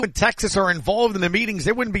When Texas are involved in the meetings,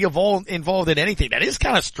 they wouldn't be involved in anything. That is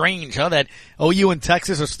kind of strange, huh? That OU and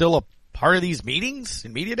Texas are still a part of these meetings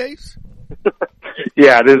and media days?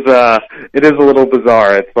 Yeah, it is a little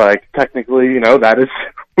bizarre. It's like, technically, that is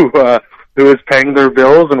who is paying their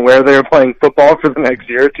bills and where they're playing football for the next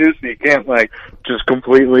year or two, so you can't, just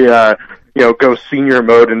completely, go senior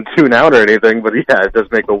mode and tune out or anything, but yeah, it does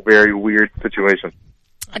make a very weird situation.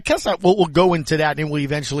 I guess we'll go into that and we'll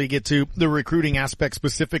eventually get to the recruiting aspect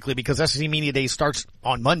specifically because SEC Media Day starts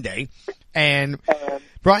on Monday and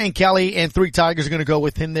Brian Kelly and Three Tigers are going to go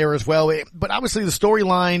with him there as well. But obviously the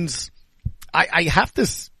storylines, I have to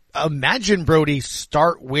imagine, Brody,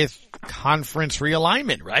 start with conference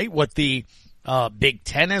realignment, right? What the Big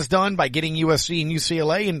Ten has done by getting USC and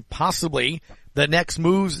UCLA and possibly the next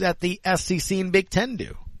moves that the SEC and Big Ten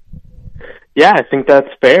do. Yeah, I think that's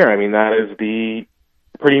fair. I mean, that is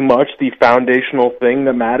pretty much the foundational thing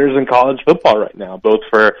that matters in college football right now, both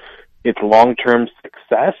for its long-term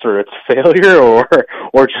success or its failure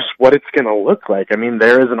or just what it's going to look like. I mean,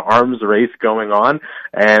 there is an arms race going on,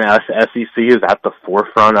 and SEC is at the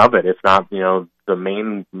forefront of it. It's not, the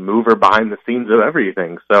main mover behind the scenes of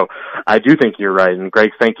everything. So I do think you're right. And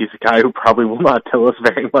Greg Sankey's a guy who probably will not tell us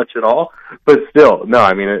very much at all. But still, no,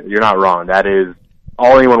 I mean, you're not wrong. That is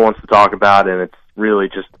all anyone wants to talk about, and it's really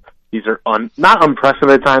just these are not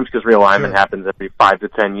unprecedented times because realignment happens every 5 to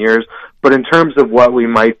 10 years. But in terms of what we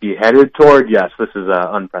might be headed toward, yes, this is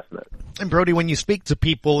unprecedented. And Brody, when you speak to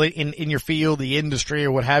people in your field, the industry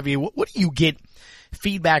or what have you, what do you get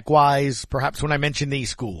feedback-wise, perhaps when I mention these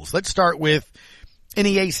schools? Let's start with in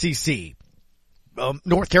the ACC,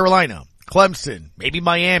 North Carolina, Clemson, maybe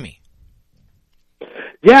Miami.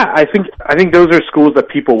 Yeah, I think those are schools that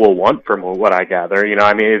people will want from what I gather.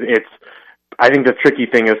 I think the tricky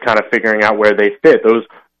thing is kind of figuring out where they fit.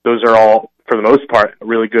 Those are all, for the most part,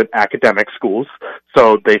 really good academic schools.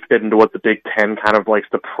 So they fit into what the Big Ten kind of likes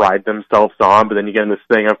to pride themselves on. But then you get in this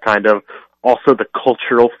thing of kind of also the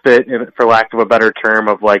cultural fit, for lack of a better term,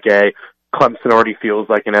 of like a Clemson already feels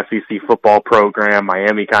like an SEC football program.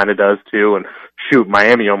 Miami kind of does too. And shoot,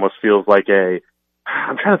 Miami almost feels like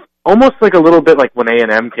almost like a little bit like when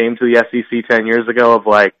A&M came to the SEC 10 years ago of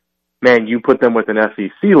like, man, you put them with an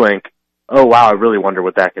SEC link. Oh, wow, I really wonder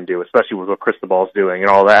what that can do, especially with what Cristobal's doing and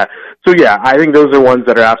all that. So, yeah, I think those are ones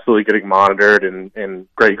that are absolutely getting monitored, and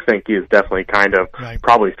Greg Sankey is definitely kind of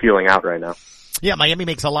probably feeling out right now. Yeah, Miami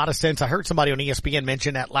makes a lot of sense. I heard somebody on ESPN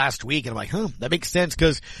mention that last week, and I'm like, that makes sense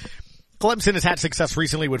because Clemson has had success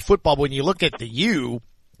recently with football. But when you look at the U,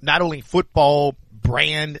 not only football,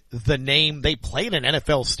 brand, the name, they play in an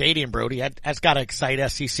NFL stadium, Brody. That's got to excite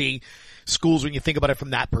SEC schools when you think about it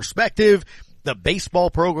from that perspective. The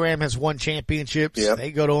baseball program has won championships. Yep.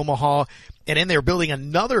 They go to Omaha. And then they're building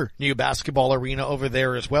another new basketball arena over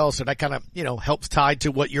there as well. So that kind of, helps tie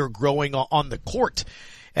to what you're growing on the court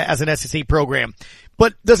as an SEC program.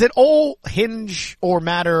 But does it all hinge or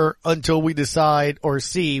matter until we decide or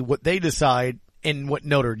see what they decide in what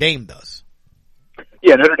Notre Dame does?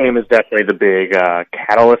 Yeah, Notre Dame is definitely the big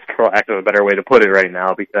catalyst, for lack of a better way to put it right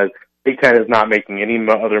now, because Big Ten is not making any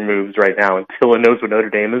other moves right now until it knows what Notre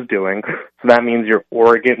Dame is doing. So that means your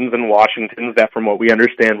Oregons and Washingtons that, from what we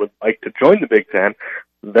understand, would like to join the Big Ten.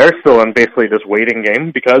 They're still in basically this waiting game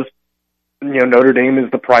because, Notre Dame is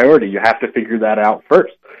the priority. You have to figure that out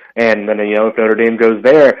first. And then, if Notre Dame goes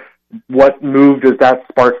there, what move does that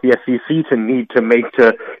spark the SEC to need to make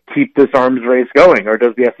to keep this arms race going? Or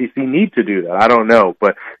does the SEC need to do that? I don't know.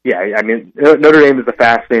 But, yeah, I mean, Notre Dame is a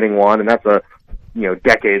fascinating one, and that's a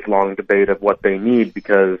decades-long debate of what they need,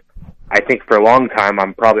 because I think for a long time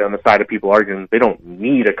I'm probably on the side of people arguing they don't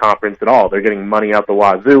need a conference at all. They're getting money out the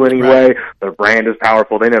wazoo anyway. Right. Their brand is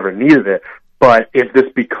powerful. They never needed it. But if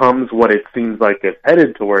this becomes what it seems like it's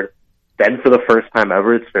headed toward, then for the first time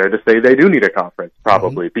ever, it's fair to say they do need a conference,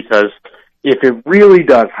 probably, because if it really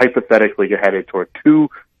does hypothetically get headed toward 2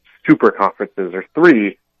 super conferences or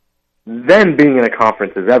 3, then being in a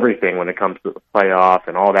conference is everything when it comes to the playoff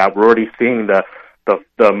and all that. We're already seeing the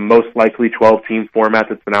most likely 12-team format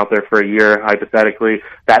that's been out there for a year, hypothetically.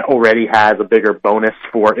 That already has a bigger bonus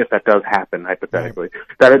for, if that does happen, hypothetically.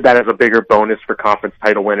 Right. That is a bigger bonus for conference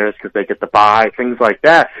title winners because they get the bye, things like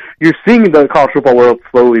that. You're seeing the college football world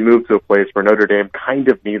slowly move to a place where Notre Dame kind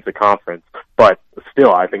of needs a conference. But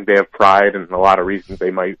still, I think they have pride and a lot of reasons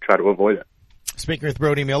they might try to avoid it. Speaking with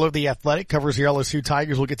Brody Miller, The Athletic, covers the LSU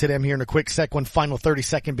Tigers. We'll get to them here in a quick sec. One final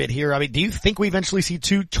 30-second bit here. I mean, do you think we eventually see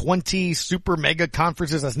 220 super mega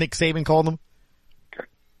conferences, as Nick Saban called them?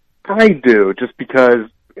 I do, just because,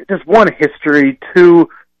 just 1, history, 2,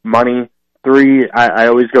 money, 3, I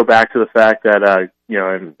always go back to the fact that,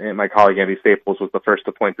 and my colleague Andy Staples was the first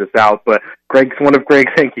to point this out, but one of Greg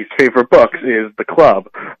Sankey's favorite books is The Club,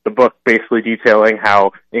 the book basically detailing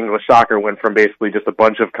how English soccer went from basically just a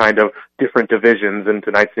bunch of kind of different divisions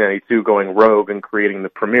into 1992 going rogue and creating the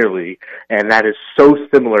Premier League. And that is so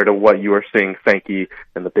similar to what you are seeing Sankey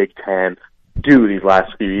and the Big Ten do these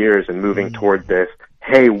last few years and moving toward this.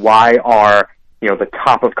 Hey, why are the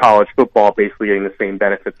top of college football basically getting the same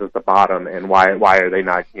benefits as the bottom, and why are they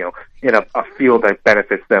not, in a field that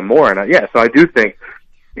benefits them more? And so I do think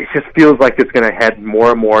it just feels like it's going to head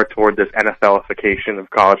more and more toward this NFLification of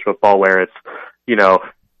college football, where it's,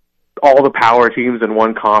 all the power teams in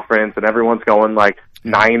one conference and everyone's going like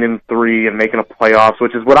 9-3 and making a playoffs,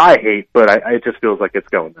 which is what I hate, but it just feels like it's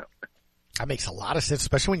going that way. That makes a lot of sense,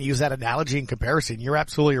 especially when you use that analogy and comparison. You're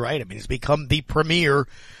absolutely right. I mean, it's become the premier,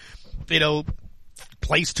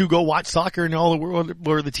 place to go watch soccer in all the world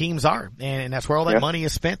where the teams are. And that's where all that money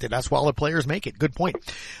is spent, and that's where all the players make it. Good point.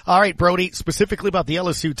 All right, Brody, specifically about the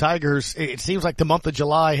LSU Tigers, it seems like the month of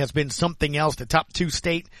July has been something else. The top two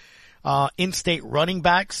in-state running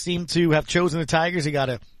backs seem to have chosen the Tigers. You got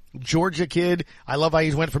a Georgia kid. I love how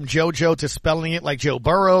he went from JoJo to spelling it like Joe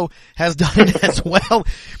Burrow has done it as well.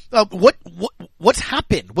 What's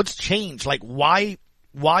happened? What's changed? Like, why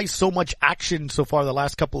so much action so far the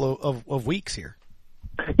last couple of weeks here?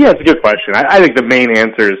 Yeah, it's a good question. I think the main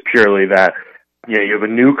answer is purely that, you have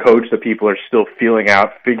a new coach that people are still feeling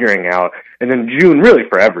out, figuring out, and then June, really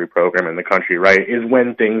for every program in the country, right, is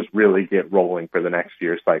when things really get rolling for the next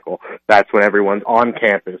year's cycle. That's when everyone's on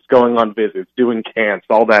campus, going on visits, doing camps,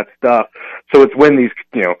 all that stuff. So it's when these,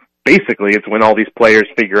 basically it's when all these players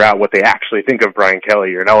figure out what they actually think of Brian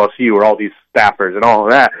Kelly or an LSU or all these staffers and all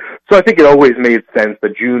of that. So I think it always made sense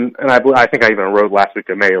that June, and I think I even wrote last week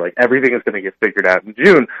of May, like everything is going to get figured out in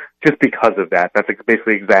June just because of that. That's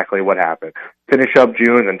basically exactly what happened. Finish up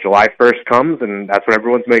June and July 1st comes, and that's when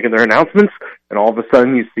everyone's making their announcements, and all of a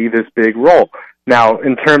sudden you see this big roll. Now,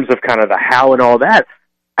 in terms of kind of the how and all that,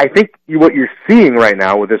 I think what you're seeing right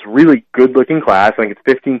now with this really good-looking class, I think it's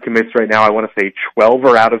 15 commits right now, I want to say 12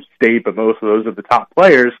 are out of state, but most of those are the top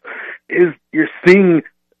players, is you're seeing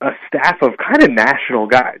a staff of kind of national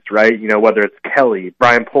guys, right? Whether it's Kelly,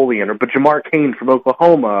 Brian Polian, but Jamar Cain from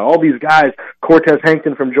Oklahoma, all these guys, Cortez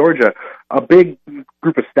Hankton from Georgia, a big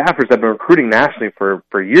group of staffers that have been recruiting nationally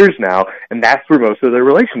for years now, and that's where most of their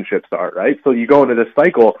relationships are, right? So you go into this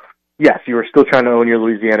cycle, yes, you are still trying to own your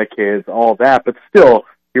Louisiana kids, all that, but still,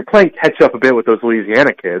 you're playing catch up a bit with those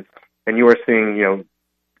Louisiana kids, and you are seeing,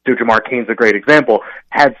 Jamar Cain's a great example,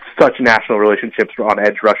 had such national relationships on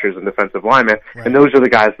edge rushers and defensive linemen, right. And those are the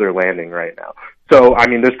guys that are landing right now. So, I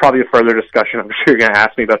mean, there's probably a further discussion. I'm sure you're going to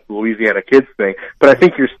ask me about the Louisiana kids thing, but I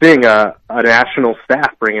think you're seeing a national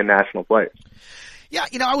staff bring in national players. Yeah,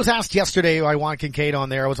 I was asked yesterday by Juan Kincaid on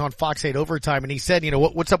there. I was on Fox 8 Overtime, and he said,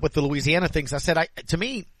 what's up with the Louisiana things? I said, to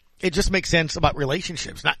me, it just makes sense about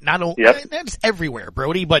relationships. Not only, that's everywhere,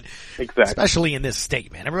 Brody, but exactly. Especially in this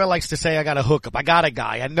state, man. Everyone likes to say, I got a hookup, I got a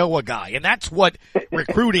guy, I know a guy. And that's what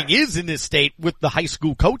recruiting is in this state with the high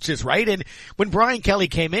school coaches, right? And when Brian Kelly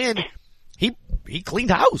came in, he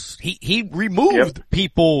cleaned house. He removed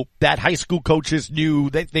people that high school coaches knew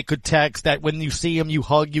that they could text, that when you see them, you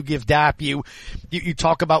hug, you give dap, you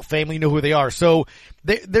talk about family, you know who they are. So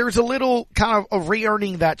there's a little kind of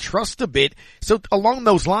re-earning that trust a bit. So along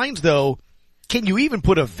those lines though, can you even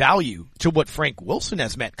put a value to what Frank Wilson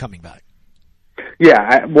has meant coming back? Yeah,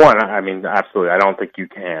 absolutely. I don't think you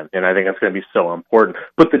can. And I think that's going to be so important.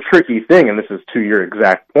 But the tricky thing, and this is to your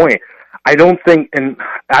exact point, I don't think, and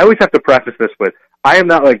I always have to preface this with, I am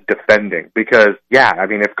not defending because,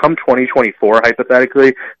 if come 2024,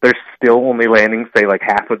 hypothetically, they're still only landing, say,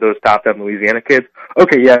 half of those top 10 Louisiana kids.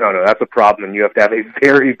 Okay, no, that's a problem, and you have to have a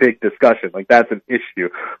very big discussion. That's an issue.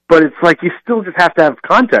 But it's you still just have to have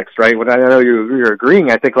context, right? When I know you're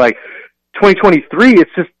agreeing, I think 2023,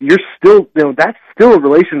 it's just, you're still, that's still a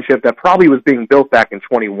relationship that probably was being built back in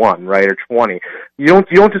 21, right, or 20. You don't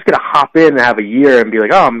just get to hop in and have a year and be like,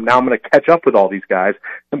 now I'm going to catch up with all these guys.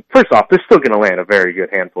 And first off, they're still going to land a very good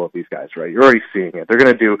handful of these guys, right? You're already seeing it.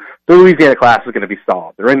 The Louisiana class is going to be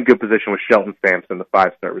solid. They're in good position with Shelton Sampson, the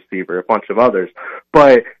 5-star receiver, a bunch of others.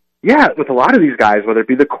 But yeah, with a lot of these guys, whether it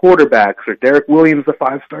be the quarterbacks or Derek Williams, the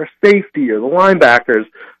 5-star safety, or the linebackers,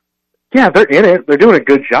 yeah, they're in it. They're doing a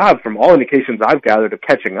good job from all indications I've gathered of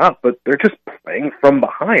catching up, but they're just playing from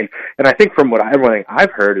behind. And I think from everything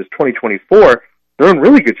I've heard is 2024, they're in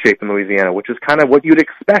really good shape in Louisiana, which is kind of what you'd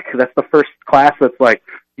expect. That's the first class that's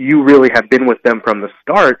you really have been with them from the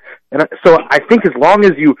start. And so I think as long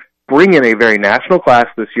as you bring in a very national class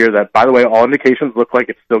this year that, by the way, all indications look like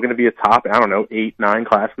it's still going to be a top, 8, 9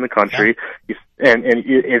 class in the country, and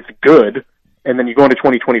it's good. and then you go into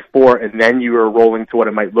 2024, and then you are rolling to what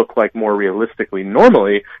it might look like more realistically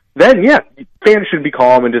normally, then, yeah, fans should be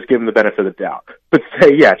calm and just give them the benefit of the doubt. But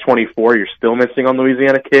say, 24, you're still missing on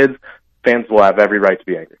Louisiana kids, fans will have every right to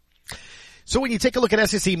be angry. So when you take a look at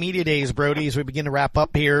SEC Media Days, Brody, as we begin to wrap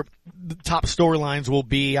up here, the top storylines will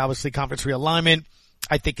be obviously conference realignment.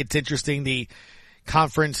 I think it's interesting the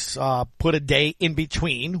conference put a day in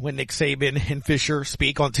between when Nick Saban and Fisher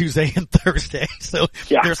speak on Tuesday and Thursday. So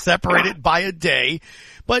they're separated by a day.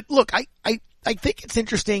 But look, I think it's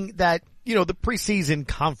interesting that, the preseason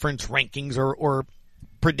conference rankings or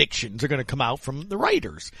predictions are going to come out from the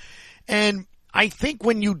writers. And I think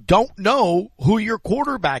when you don't know who your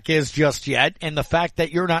quarterback is just yet, and the fact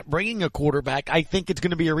that you're not bringing a quarterback, I think it's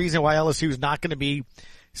going to be a reason why LSU is not going to be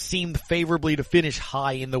seemed favorably to finish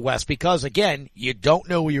high in the West, because again, you don't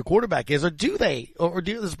know who your quarterback is, or do they? Or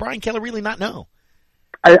does Brian Kelly really not know?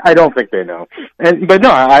 I don't think they know. But no,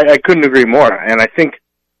 I couldn't agree more. And I think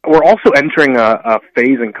we're also entering a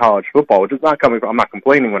phase in college football, which is not coming from, I'm not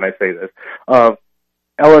complaining when I say this, of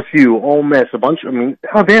LSU, Ole Miss,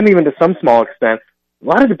 Alabama even to some small extent, a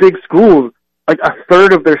lot of the big schools, like a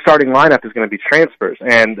third of their starting lineup is going to be transfers.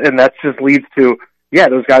 And that just leads to,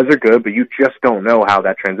 those guys are good, but you just don't know how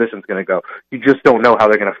that transition is going to go. You just don't know how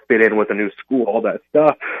they're going to fit in with a new school, all that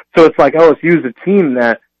stuff. So it's like LSU is a team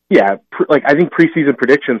that, I think preseason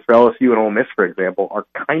predictions for LSU and Ole Miss, for example, are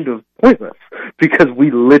kind of pointless because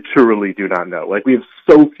we literally do not know. Like, we have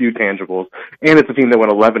so few tangibles, and it's a team that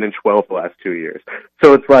went 11-12 the last 2 years.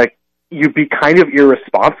 So it's like, you'd be kind of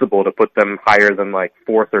irresponsible to put them higher than like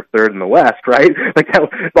fourth or third in the West, right? Like,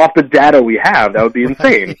 off the data we have, that would be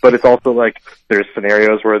insane. But it's also like there's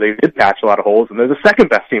scenarios where they did patch a lot of holes and they're the second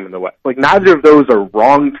best team in the West. Like, neither of those are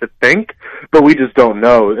wrong to think, but we just don't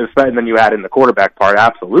know. And then you add in the quarterback part,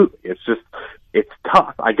 absolutely. It's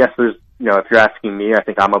tough. I guess there's, if you're asking me, I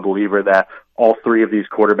think I'm a believer that all three of these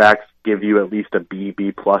quarterbacks give you at least a B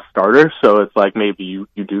plus starter. So it's like maybe you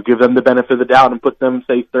do give them the benefit of the doubt and put them,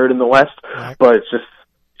 say, third in the West. Right. But it's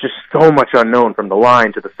just so much unknown from the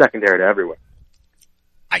line to the secondary to everywhere.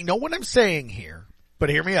 I know what I'm saying here, but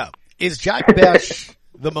hear me out. Is Jack Bech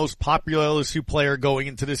the most popular LSU player going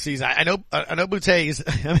into this season? I know Boutte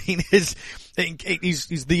is,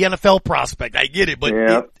 he's the NFL prospect. I get it, but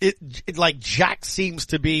it like Jack seems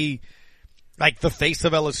to be like the face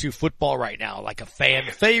of LSU football right now, like a fan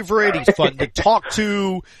favorite. He's fun to talk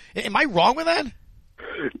to. Am I wrong with that?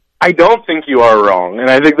 I don't think you are wrong, and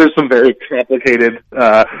I think there's some very complicated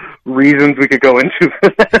reasons we could go into for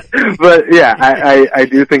that. But yeah, I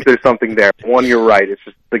do think there's something there. One, you're right. It's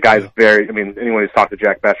just the guy's anyone who's talked to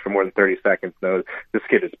Jack Bech for more than 30 seconds knows this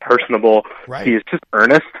kid is personable. Right. He is just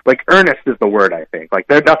earnest. Like, earnest is the word, I think. Like,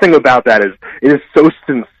 there's nothing about that it is so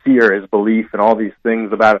sincere, his belief and all these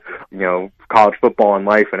things about, college football and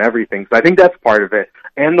life and everything. So I think that's part of it.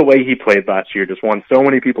 And the way he played last year just won so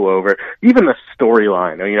many people over. Even the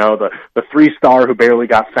storyline, the 3-star who barely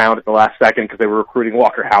got found at the last second because they were recruiting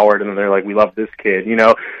Walker Howard, and then they're like, we love this kid.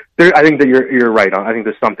 I think that you're right on. I think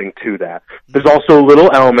there's something to that. There's also a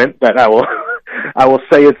little element that I will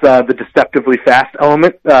say it's the deceptively fast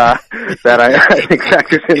element that I think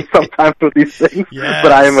factors in sometimes with these things. Yes.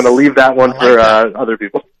 But I am going to leave that one for other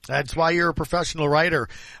people. That's why you're a professional writer.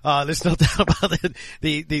 There's no doubt about it.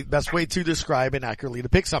 The best way to describe and accurately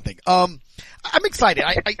depict something. I'm excited.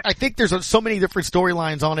 I think there's so many different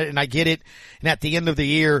storylines on it, and I get it. And at the end of the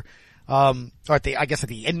year, or at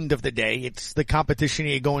the end of the day, it's the competition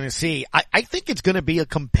you're going to see. I think it's going to be a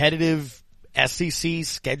competitive SEC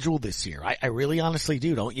schedule this year. I really honestly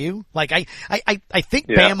do, don't you? Like, I think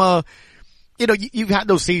Bama, you've had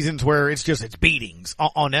those seasons where it's beatings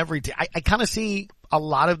on every team. I kind of see a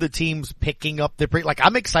lot of the teams picking up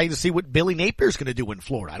I'm excited to see what Billy Napier's going to do in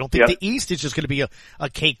Florida. I don't think the East is just going to be a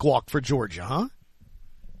cakewalk for Georgia, huh?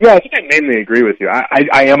 Yeah, I think I mainly agree with you.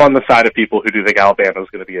 I am on the side of people who do think Alabama is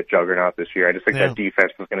going to be a juggernaut this year. I just think that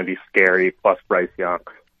defense is going to be scary, plus Bryce Young.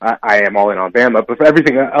 I am all in on Bama, but for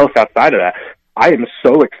everything else outside of that, I am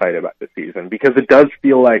so excited about this season because it does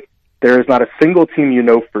feel like there is not a single team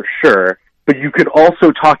for sure, but you could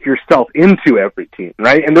also talk yourself into every team,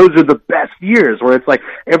 right? And those are the best years where it's like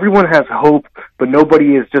everyone has hope, but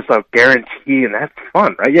nobody is just a guarantee, and that's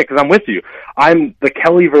fun, right? Yeah, because I'm with you. The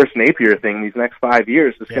Kelly versus Napier thing these next 5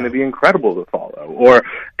 years is going to be incredible to follow. Or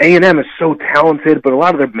A&M is so talented, but a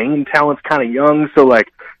lot of their main talent's kind of young, so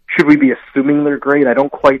like, should we be assuming they're great? I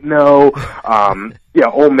don't quite know.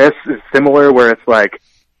 Ole Miss is similar, where it's like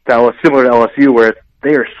similar to LSU, where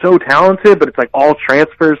they are so talented, but it's like all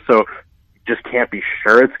transfers, so you just can't be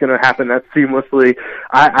sure it's going to happen that seamlessly.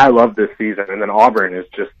 I love this season, and then Auburn is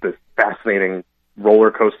just this fascinating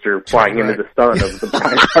roller coaster flying into the sun of the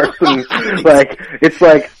Brian Carson. Like, it's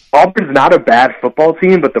like, Auburn's not a bad football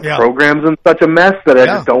team, but the program's in such a mess that I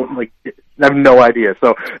just don't, like, I have no idea.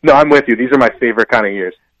 So, no, I'm with you. These are my favorite kind of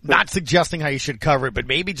years. Not suggesting how you should cover it, but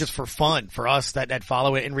maybe just for fun, for us that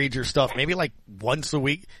follow it and read your stuff, maybe like once a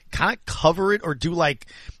week, kind of cover it or do like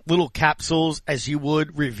little capsules as you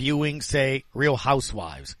would reviewing, say, Real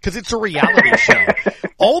Housewives. Cause it's a reality show.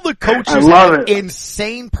 All the coaches have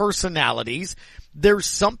insane personalities. There's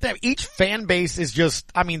something, each fan base is just,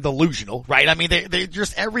 I mean, delusional, right? I mean, they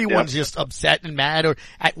just, everyone's just upset and mad or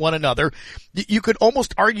at one another. You could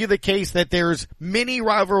almost argue the case that there's mini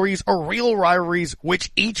rivalries or real rivalries,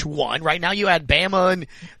 which each one, right now you had Bama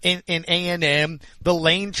and A&M, the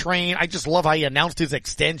Lane Train. I just love how he announced his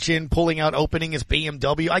extension, pulling out opening his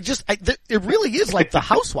BMW. It really is like the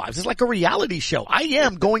Housewives. It's like a reality show. I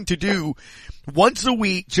am going to do once a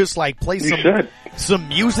week, just like play some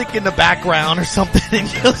music in the background or something and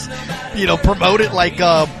just, promote it like,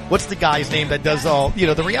 what's the guy's name that does all,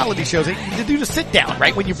 the reality shows? You do the sit down,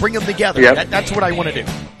 right? When you bring them together. Yep. That's what I want to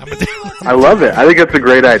do. I love it. I think it's a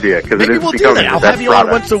great idea because it is we'll becoming do that. I'll have you on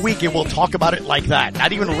once a week and we'll talk about it like that.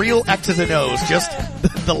 Not even real X's and O's, just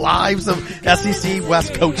the lives of SEC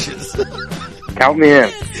West coaches. Count me in.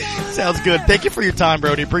 Sounds good. Thank you for your time,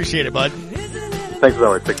 Brody. Appreciate it, bud. Thanks as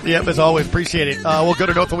always. Yep, as always, appreciate it. We'll go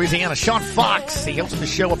to North Louisiana. Sean Fox, he hosts the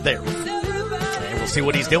show up there. And we'll see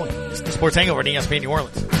what he's doing. It's the Sports Hangover at ESPN New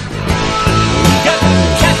Orleans.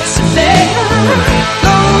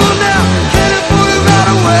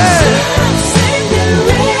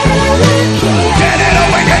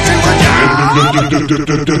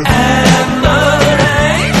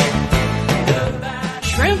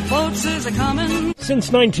 Shrimp boats is a coming.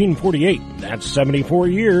 Since 1948, that's 74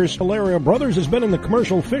 years, Hilario Brothers has been in the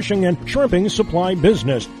commercial fishing and shrimping supply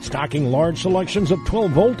business, stocking large selections of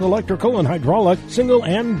 12-volt electrical and hydraulic single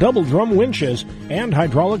and double drum winches, and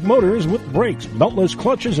hydraulic motors with brakes, beltless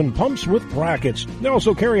clutches, and pumps with brackets. They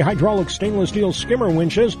also carry hydraulic stainless steel skimmer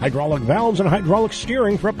winches, hydraulic valves, and hydraulic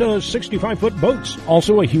steering for up to 65-foot boats.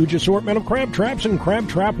 Also a huge assortment of crab traps and crab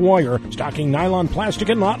trap wire, stocking nylon plastic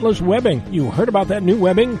and knotless webbing. You heard about that new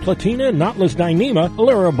webbing, Platina knotless Dyneema.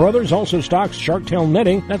 Hilario Brothers also stocks shark-tail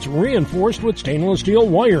netting that's reinforced with stainless steel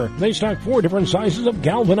wire. They stock 4 different sizes of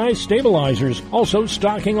galvanized stabilizers, also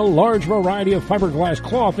stocking a large variety of fiberglass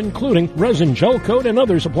cloth, including resin gel coat and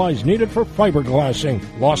other supplies needed for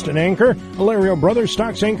fiberglassing. Lost an anchor? Hilario Brothers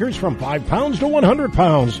stocks anchors from 5 pounds to 100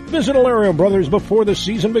 pounds. Visit Hilario Brothers before the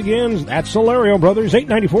season begins. That's Hilario Brothers,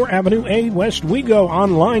 894 Avenue A, West Wego.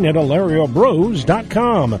 Online at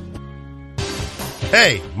hilariobros.com.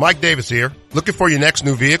 Hey, Mike Davis here. Looking for your next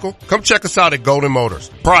new vehicle? Come check us out at Golden Motors.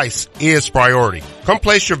 Price is priority. Come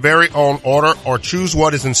place your very own order or choose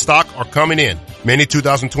what is in stock or coming in. Many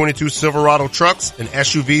 2022 Silverado trucks and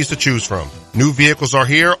SUVs to choose from. New vehicles are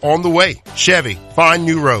here on the way. Chevy, find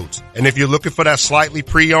new roads. And if you're looking for that slightly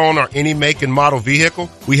pre-owned or any make and model vehicle,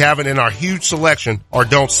 we have it in our huge selection, or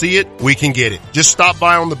don't see it, we can get it. Just stop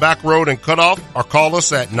by on the back road and cut off or call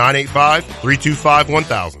us at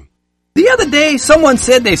 985-325-1000. The other day, someone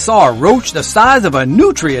said they saw a roach the size of a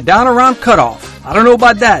nutria down around Cutoff. I don't know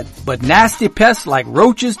about that, but nasty pests like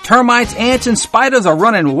roaches, termites, ants, and spiders are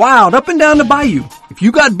running wild up and down the bayou. If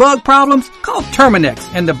you got bug problems, call Terminex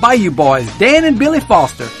and the Bayou Boys, Dan and Billy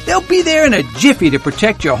Foster. They'll be there in a jiffy to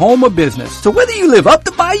protect your home or business. So whether you live up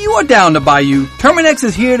the bayou or down the bayou, Terminex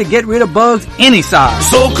is here to get rid of bugs any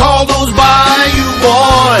size. So call those Bayou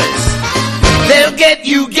Boys. They'll get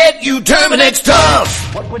you, Terminex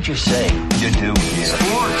tough. What would you say you do here?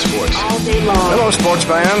 Sports. All day long. Hello, sports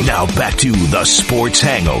fans. Now back to the Sports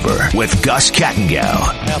Hangover with Gus Kattengell.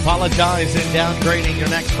 I apologize in downgrading your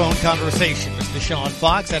next phone conversation. Mr. Sean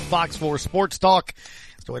Fox at Fox 4 Sports Talk.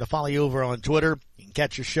 It's a way to follow you over on Twitter. You can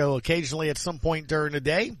catch your show occasionally at some point during the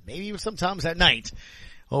day, maybe even sometimes at night,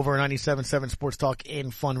 over 97.7 Sports Talk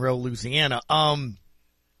in Funroe, Louisiana.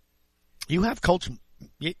 You have Coach...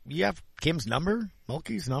 You have Kim's number,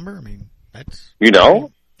 Mulkey's number. I mean, that's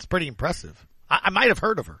it's pretty impressive. I might have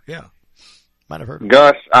heard of her. Yeah, might have heard of her.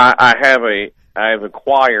 Gus, I have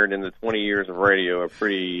acquired in the 20 years of radio a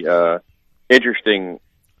pretty interesting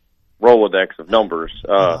Rolodex of numbers.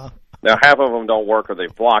 Now half of them don't work or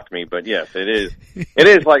they've blocked me, but yes, it is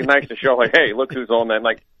like nice to show like, hey, look who's on that.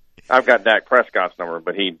 Like I've got Dak Prescott's number,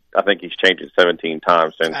 but I think he's changed it 17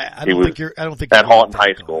 times since he was at Halton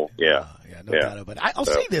High School. Yeah. No doubt. But I'll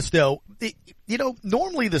say this though,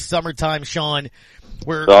 normally the summertime, Sean,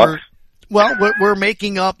 we're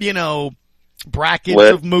making up, brackets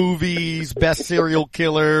of movies, best serial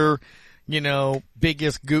killer,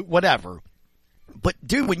 biggest whatever. But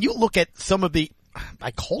dude, when you look at some of the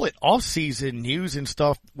I call it off-season news and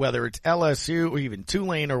stuff, whether it's LSU or even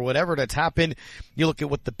Tulane or whatever that's happened. You look at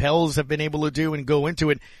what the Pels have been able to do and go into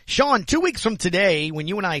it. Sean, 2 weeks from today, when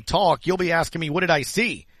you and I talk, you'll be asking me, what did I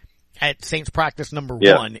see at Saints practice number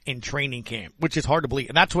 1 in training camp, which is hard to believe.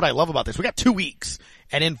 And that's what I love about this. We got 2 weeks,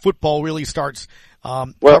 and then football really starts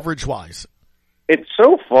coverage-wise. It's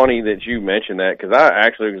so funny that you mentioned that, because I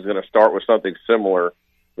actually was going to start with something similar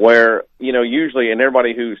where, you know, usually, and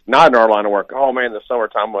everybody who's not in our line of work, oh, man, the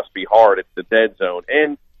summertime must be hard. It's the dead zone.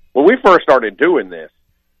 And when we first started doing this,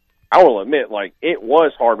 I will admit, like, it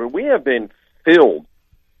was hard, but we have been filled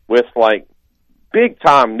with, like,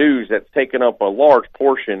 big-time news that's taken up a large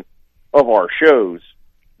portion of our shows.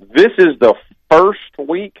 This is the first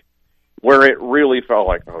week where it really felt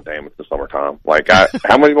like, oh, damn, it's the summertime. Like,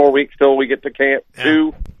 how many more weeks till we get to camp?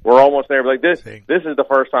 2. We're almost there. Like, this is the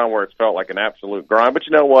first time where it's felt like an absolute grind. But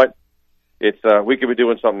you know what? It's we could be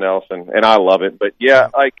doing something else, and I love it. But, yeah,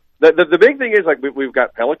 like, the big thing is, like, we've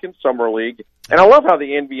got Pelicans Summer League, and I love how the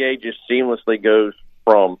NBA just seamlessly goes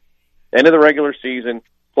from end of the regular season,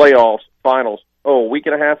 playoffs, finals, a week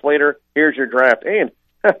and a half later, here's your draft. And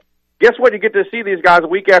guess what? You get to see these guys a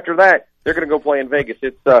week after that. They're going to go play in Vegas.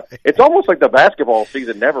 It's almost like the basketball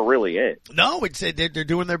season never really ends. No, they're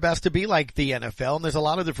doing their best to be like the NFL, and there's a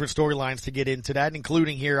lot of different storylines to get into that,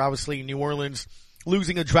 including here, obviously, New Orleans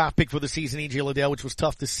losing a draft pick for the season, E.J. Liddell, which was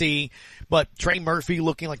tough to see, but Trey Murphy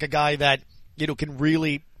looking like a guy that, you know, can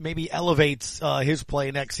really maybe elevates his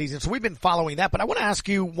play next season. So we've been following that, but I want to ask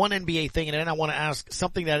you one NBA thing, and then I want to ask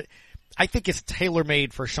something that I think it's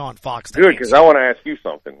tailor-made for Sean Fox. Good, because I want to ask you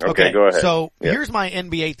something. Okay, go ahead. So here's my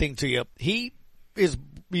NBA thing to you. He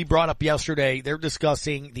brought up yesterday, they're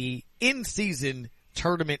discussing the in-season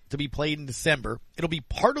tournament to be played in December. It'll be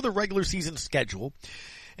part of the regular season schedule.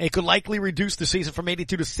 And it could likely reduce the season from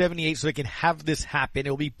 82 to 78 so they can have this happen.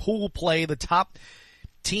 It'll be pool play. The top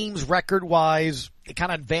teams record-wise, it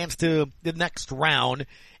kind of advance to the next round.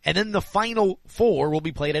 And then the final 4 will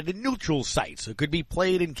be played at a neutral site. So it could be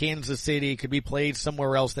played in Kansas City. It could be played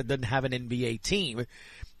somewhere else that doesn't have an NBA team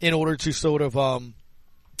in order to sort of,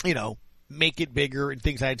 you know, make it bigger and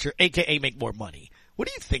things like that, a.k.a. make more money. What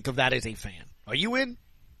do you think of that as a fan? Are you in?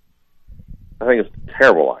 I think it's a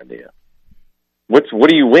terrible idea. What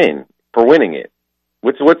do you win for winning it?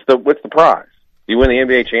 What's the prize? You win the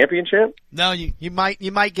NBA championship? No, you might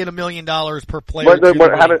get $1 million per player.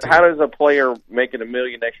 But how does a player making $1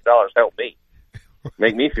 million extra help me?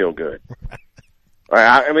 Make me feel good.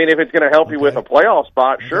 I mean, if it's going to help you with a playoff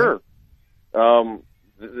spot, sure. No,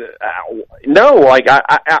 like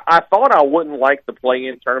I thought I wouldn't like the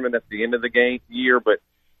play-in tournament at the end of the year, but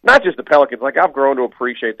not just the Pelicans. Like, I've grown to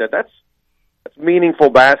appreciate that. That's meaningful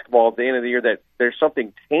basketball at the end of the year. That there's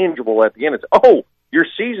something tangible at the end. It's your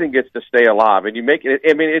season gets to stay alive, and you make it.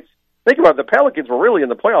 I mean, think about it, the Pelicans were really in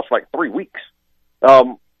the playoffs for like 3 weeks.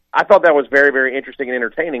 I thought that was very, very interesting and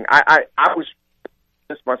entertaining. I was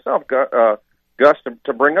just myself, Gus,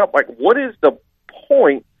 to bring up, like, what is the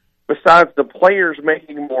point besides the players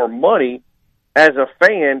making more money as a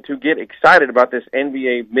fan to get excited about this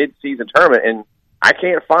NBA mid-season tournament? And I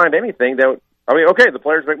can't find anything that. I mean, okay, the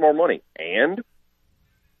players make more money, and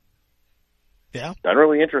doesn't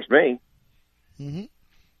really interest me.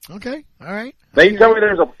 Mm-hmm. Okay, all right. Now you tell me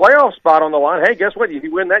there's a playoff spot on the line. Hey, guess what? If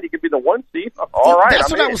you win that, you could be the 1 seed. All right. That's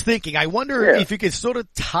what I was thinking. I wonder if you could sort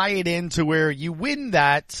of tie it into where you win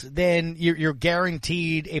that, then you're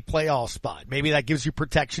guaranteed a playoff spot. Maybe that gives you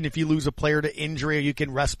protection if you lose a player to injury, or you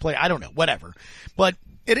can rest play. I don't know, whatever. But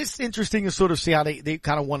it is interesting to sort of see how they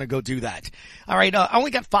kind of want to go do that. All right, I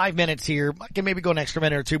only got 5 minutes here. I can maybe go an extra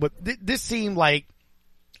minute or two, but this seemed like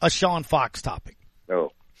a Sean Fox topic.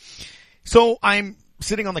 Oh. So I'm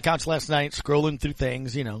sitting on the couch last night, scrolling through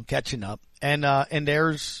things, you know, catching up, and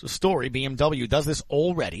there's a story. BMW does this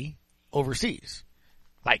already overseas,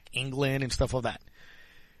 like England and stuff like that.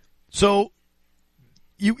 So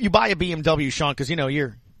you buy a BMW, Sean, because you know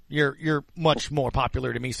you're much more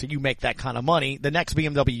popular to me, so you make that kind of money. The next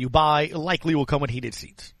BMW you buy likely will come with heated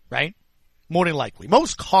seats, right? More than likely.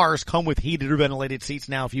 Most cars come with heated or ventilated seats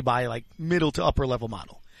now if you buy like middle to upper level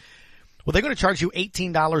model. Well, they're going to charge you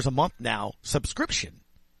 $18 a month now, subscription,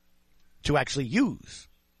 to actually use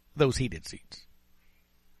those heated seats.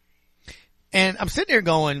 And I'm sitting there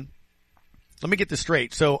going, let me get this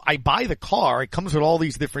straight. So I buy the car, it comes with all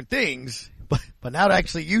these different things, but now to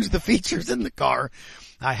actually use the features in the car,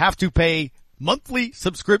 I have to pay monthly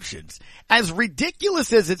subscriptions. As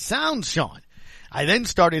ridiculous as it sounds, Sean, I then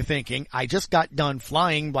started thinking, I just got done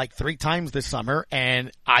flying like 3 times this summer,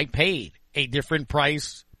 and I paid a different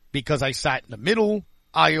price because I sat in the middle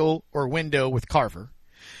aisle or window with Carver.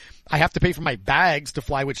 I have to pay for my bags to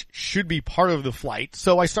fly, which should be part of the flight.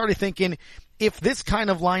 So I started thinking, if this kind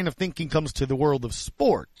of line of thinking comes to the world of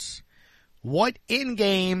sports, what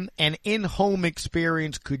in-game and in-home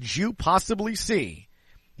experience could you possibly see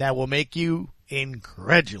that will make you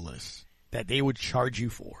incredulous that they would charge you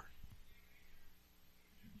for?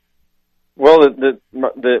 Well,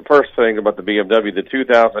 the first thing about the BMW, the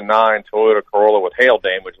 2009 Toyota Corolla with hail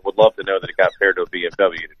damage, would love to know that it got paired to a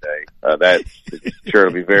BMW today. That's sure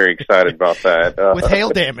to be very excited about that. With hail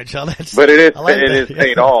damage, huh? But it is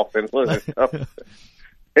paid off, and listen,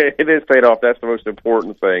 it is paid off. That's the most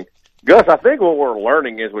important thing. Gus, I think what we're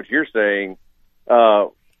learning is what you're saying.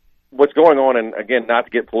 What's going on, and again, not to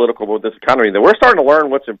get political with this economy, that we're starting to learn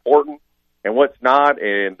what's important and what's not,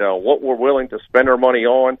 and what we're willing to spend our money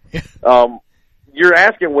on. You're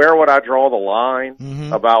asking where would I draw the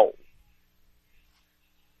line about,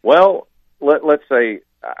 well, let's say,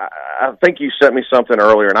 I think you sent me something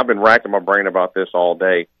earlier, and I've been racking my brain about this all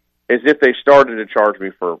day, is if they started to charge me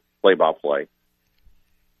for play-by-play.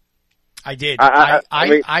 I did.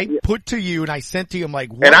 I put to you, and I sent to you, I'm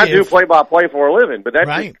like, what and I do play-by-play for a living, but that's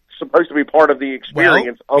right. Supposed to be part of the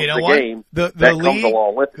experience of the game that comes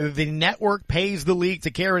along with it. The network pays the league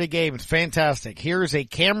to carry the game. It's fantastic. Here's a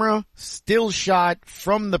camera still shot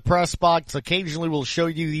from the press box. Occasionally we'll show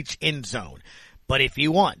you each end zone. But if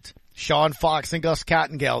you want Sean Fox and Gus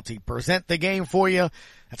Kattengell present the game for you,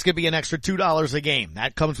 that's going to be an extra $2 a game.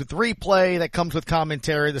 That comes with replay, that comes with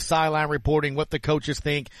commentary, the sideline reporting, what the coaches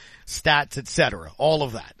think, stats, etc. All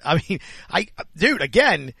of that. I mean, here's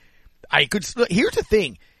the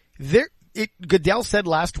thing. Goodell said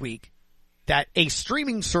last week that a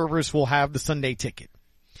streaming service will have the Sunday ticket.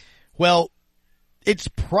 Well, it's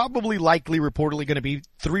probably likely reportedly going to be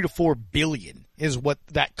 $3 to $4 billion is what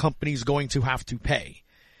that company's going to have to pay.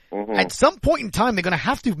 Mm-hmm. At some point in time, they're going to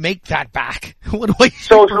have to make that back. So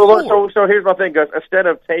here's my thing, Gus. Instead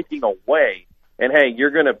of taking away and, hey,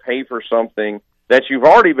 you're going to pay for something that you've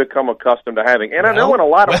already become accustomed to having. And I know in a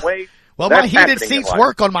lot of ways, well, my heated seats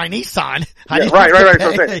work on my Nissan. Yeah,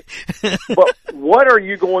 right. But what are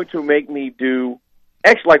you going to make me do?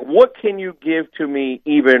 Actually, what can you give to me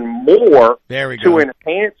even more to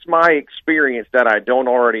enhance my experience that I don't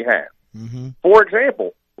already have? Mm-hmm. For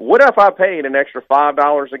example, what if I paid an extra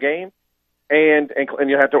 $5 a game, and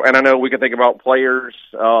you have to? And I know we can think about players,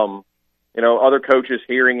 other coaches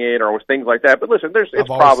hearing it or things like that. But listen, it's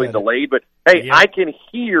probably delayed. But hey, I can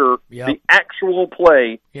hear the actual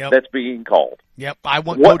play that's being called. Yep, I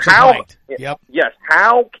want coaches right. Yep. Yes.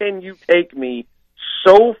 How can you take me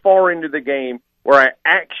so far into the game where I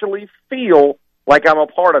actually feel like I'm a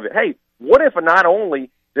part of it? Hey, what if not only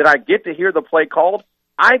did I get to hear the play called,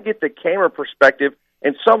 I get the camera perspective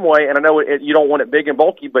in some way, and I know you don't want it big and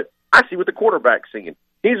bulky, but I see what the quarterback's seeing.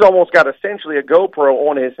 He's almost got essentially a GoPro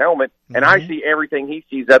on his helmet, and I see everything he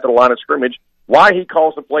sees at the line of scrimmage, why he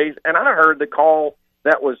calls the plays, and I heard the call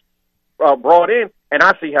that was brought in, and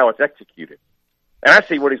I see how it's executed. And I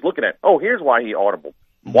see what he's looking at. Oh, here's why he audible.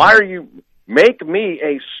 Why are you make me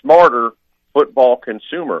a smarter football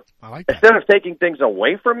consumer? I like that. Instead of taking things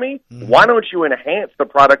away from me, why don't you enhance the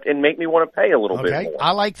product and make me want to pay a little bit more?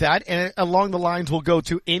 I like that. And along the lines, we'll go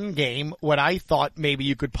to in-game, what I thought maybe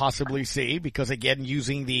you could possibly see, because again,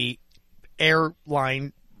 using the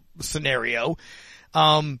airline scenario,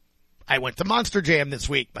 I went to Monster Jam this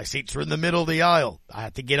week. My seats were in the middle of the aisle. I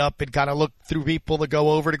had to get up and kind of look through people that go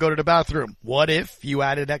over to go to the bathroom. What if you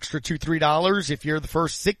added extra $2, $3 if you're the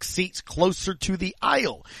first 6 seats closer to the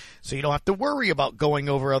aisle? So you don't have to worry about going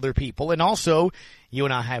over other people. And also, you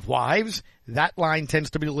and I have wives. That line tends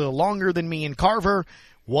to be a little longer than me and Carver.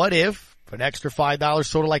 What if, for an extra $5,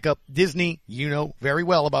 sort of like a Disney, you know very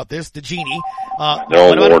well about this, the Genie. What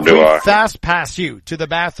about if we fast pass you to the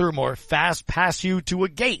bathroom or fast pass you to a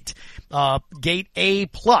gate, gate A+,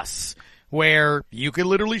 where you can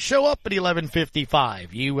literally show up at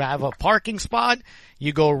 11:55. You have a parking spot.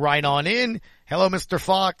 You go right on in. Hello, Mr.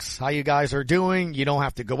 Fox. How you guys are doing? You don't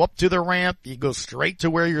have to go up to the ramp. You go straight to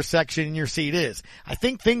where your section and your seat is. I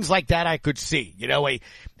think things like that I could see.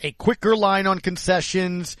 A quicker line on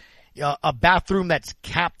concessions, a bathroom that's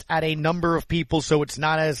capped at a number of people so it's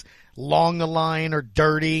not as long a line or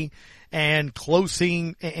dirty, and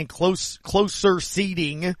closer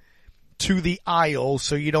seating to the aisle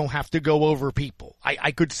so you don't have to go over people.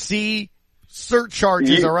 I could see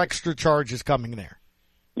surcharges or extra charges coming there.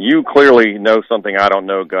 You clearly know something I don't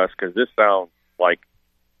know, Gus, because this sounds like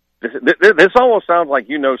this almost sounds like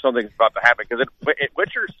you know something's about to happen, because what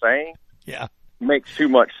you're saying makes too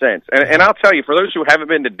much sense. And I'll tell you, for those who haven't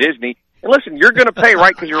been to Disney, and listen, you're going to pay,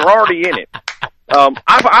 right, because you're already in it.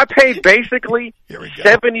 I paid basically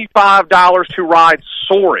 $75 to ride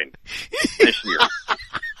soaring this year.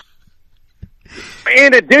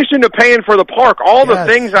 In addition to paying for the park, all the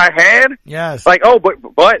things I had, like,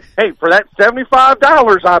 but hey, for that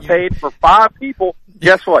 $75 I paid for 5 people,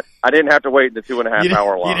 guess what? I didn't have to wait in the 2.5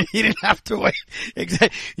 hour line. You didn't have to wait.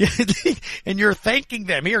 Exactly. And you're thanking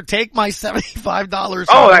them. Here, take my $75.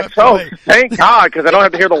 Oh, that's so, thank God, because I don't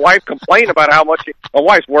have to hear the wife complain about how much my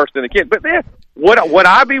wife's worse than the kids. But then, would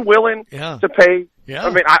I be willing to pay? I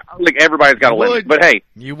mean, like, everybody's got a limit, but hey.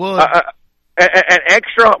 You would. An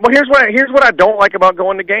extra. Well, here's what I don't like about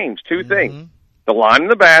going to games. 2 things: the line in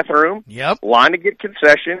the bathroom, line to get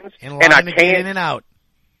concessions, and I can't get in and out.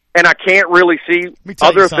 And I can't really see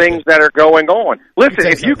other things that are going on. Listen,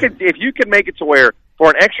 if you could make it to where for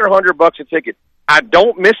an extra $100 a ticket, I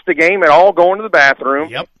don't miss the game at all going to the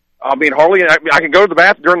bathroom. I mean, hardly. I can go to the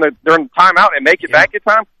bathroom during the timeout and make it back in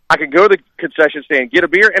time. I can go to the concession stand, get a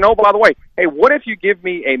beer, and oh, by the way, hey, what if you give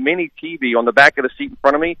me a mini TV on the back of the seat in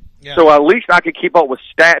front of me, so at least I could keep up with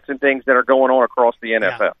stats and things that are going on across the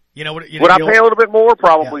NFL? You know what? Would I pay a little bit more?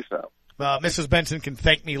 Probably so. Mrs. Benson can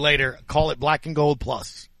thank me later. Call it Black and Gold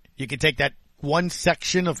Plus. You can take that one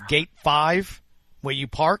section of Gate 5 where you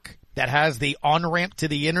park that has the on-ramp to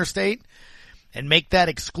the interstate and make that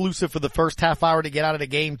exclusive for the first half hour to get out of the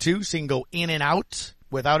game too, so you can go in and out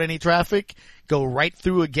without any traffic. Go right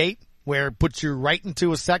through a gate where it puts you right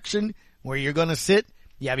into a section where you're going to sit.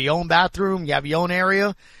 You have your own bathroom. You have your own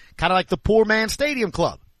area, kind of like the Poor Man's Stadium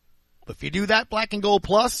Club. But if you do that Black and Gold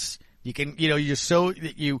Plus, you can, you show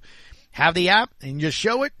that you have the app and you just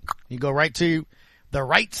show it. You go right to the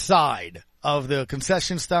right side of the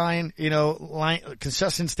concession stand,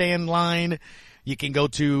 concession stand line. You can go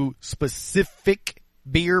to specific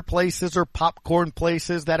beer places or popcorn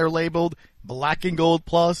places that are labeled Black and Gold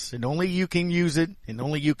Plus, and only you can use it, and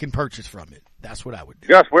only you can purchase from it. That's what I would do.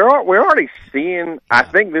 Gus, we're already seeing, I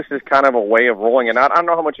think this is kind of a way of rolling it out. I don't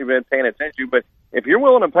know how much you've been paying attention to, but if you're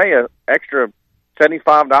willing to pay an extra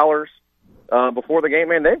 $75 before the game,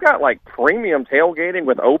 man, they've got like premium tailgating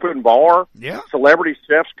with open bar, celebrity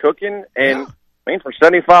chefs cooking, and I mean, for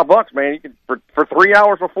 $75, man, you can for 3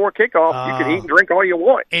 hours before kickoff, you can eat and drink all you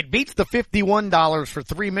want. It beats the $51 for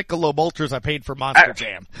 3 Michelob Ultras I paid for Monster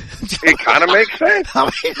Jam. It kind of makes sense. So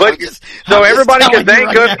everybody can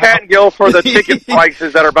thank Gus Pattengill for the ticket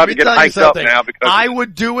prices that are about to get hiked up now. Because I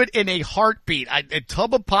would do it in a heartbeat. A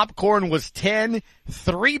tub of popcorn was 10,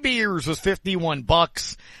 3 beers was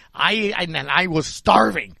 $51. I was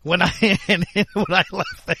starving when I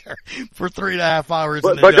left there for 3.5 hours.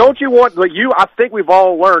 But don't you want I think we've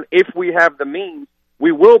all learned if we have the means,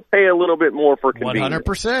 we will pay a little bit more for convenience.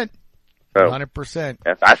 100%. 100%.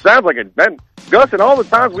 That sounds like Gus, and all the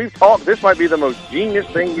times we've talked, this might be the most genius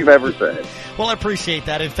thing you've ever said. Well, I appreciate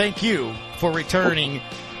that, and thank you for returning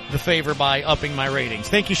the favor by upping my ratings.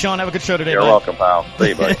 Thank you, Sean. Have a good show today. You're welcome, pal. See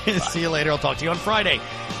you, buddy. See you later. I'll talk to you on Friday.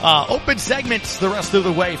 Open segments the rest of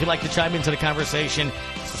the way. If you'd like to chime into the conversation,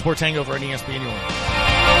 it's the Sports Hangover on ESPN New Orleans.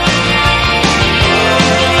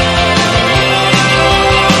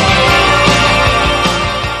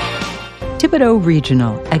 Thibodaux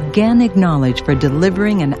Regional, again acknowledged for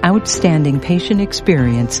delivering an outstanding patient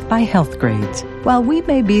experience by Health Grades. While we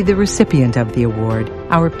may be the recipient of the award,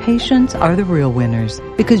 our patients are the real winners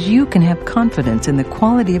because you can have confidence in the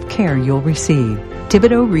quality of care you'll receive.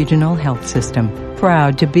 Thibodaux Regional Health System,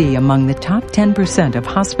 proud to be among the top 10% of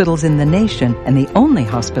hospitals in the nation and the only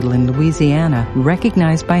hospital in Louisiana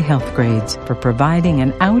recognized by Health Grades for providing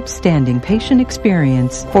an outstanding patient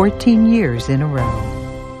experience 14 years in a row.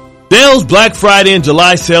 Dell's Black Friday and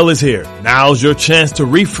July sale is here. Now's your chance to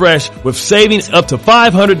refresh with savings up to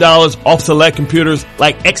 $500 off select computers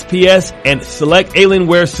like XPS and select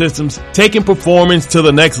Alienware systems, taking performance to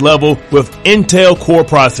the next level with Intel Core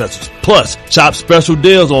processors. Plus, shop special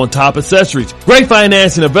deals on top accessories. Great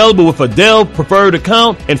financing available with a Dell preferred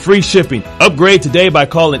account and free shipping. Upgrade today by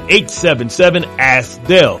calling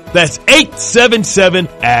 877-ASK-DELL. That's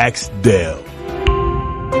 877-ASK-DELL.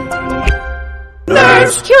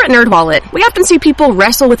 Nerds! Here at NerdWallet, we often see people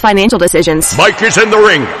wrestle with financial decisions. Mike is in the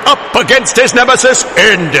ring, up against his nemesis,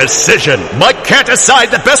 indecision. Mike can't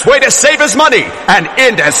decide the best way to save his money, and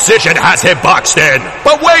indecision has him boxed in.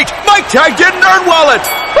 But wait, Mike tagged in NerdWallet!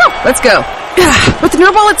 Whew, let's go. With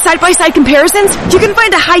NerdWallet side-by-side comparisons, you can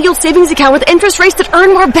find a high-yield savings account with interest rates that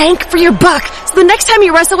earn more bank for your buck. So the next time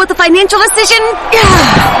you wrestle with a financial decision,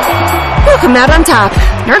 you'll come out on top.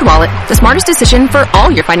 NerdWallet, the smartest decision for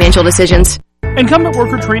all your financial decisions. Incumbent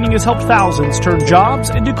Worker Training has helped thousands turn jobs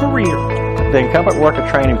into careers. The Incumbent Worker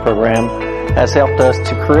Training Program has helped us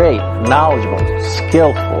to create knowledgeable,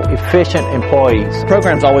 skillful, efficient employees. The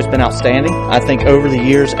program's always been outstanding. I think over the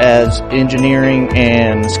years, as engineering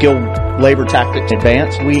and skilled labor tactics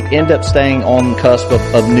advance, we end up staying on the cusp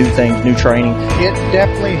of new things, new training. It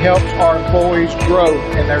definitely helps our employees grow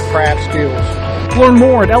in their craft skills. Learn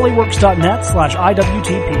more at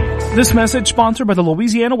laworks.net/IWTP. This message sponsored by the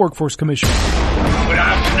Louisiana Workforce Commission. Good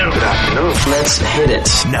afternoon. Let's hit it.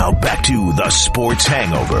 Now back to the Sports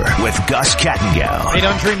Hangover with Gus Kattengell.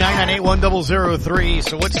 800-998-1003.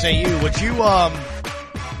 So what say you?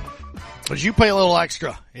 Would you pay a little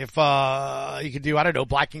extra if you could do, I don't know,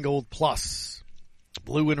 black and gold plus,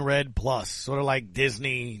 blue and red plus, sort of like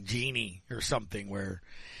Disney Genie or something, where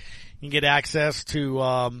you can get access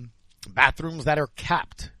to bathrooms that are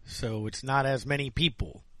capped, so it's not as many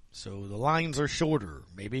people. So the lines are shorter.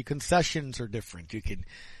 Maybe concessions are different. You can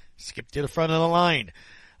skip to the front of the line.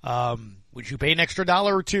 Would you pay an extra $1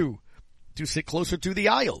 or $2 to sit closer to the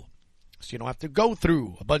aisle, so you don't have to go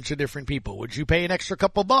through a bunch of different people? Would you pay an extra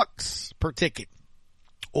couple bucks per ticket,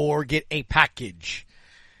 or get a package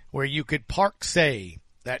where you could park, say,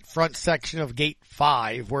 that front section of gate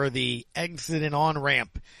 5 where the exit and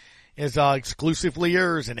on-ramp is exclusively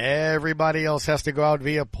yours and everybody else has to go out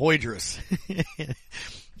via Poydras?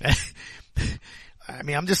 I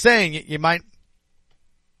mean, I'm just saying you might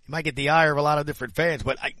get the ire of a lot of different fans,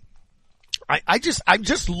 but I'm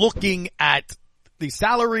just looking at the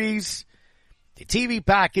salaries, the TV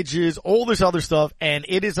packages, all this other stuff, and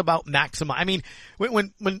it is about maximum. I mean,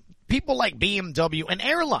 when people like BMW and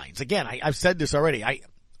airlines, again, I've said this already, at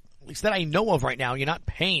least that I know of right now, you're not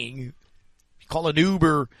paying. You call an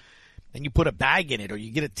Uber and you put a bag in it, or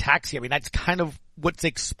you get a taxi. I mean, that's kind of what's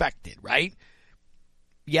expected, right?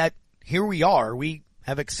 Yet, here we are. We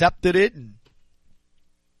have accepted it, and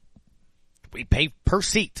we pay per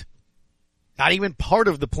seat. Not even part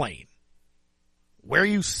of the plane. Where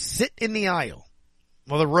you sit in the aisle,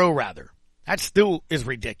 or the row rather, that still is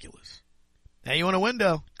ridiculous. Now you want a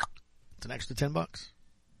window, it's an extra $10.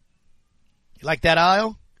 You like that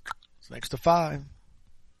aisle? It's an extra $5.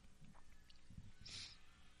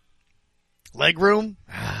 Leg room?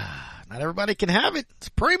 Not everybody can have it. It's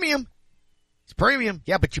premium. It's premium.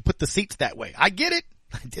 Yeah, but you put the seats that way. I get it.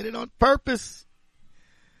 I did it on purpose.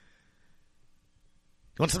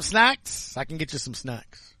 You want some snacks? I can get you some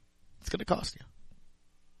snacks. It's going to cost you.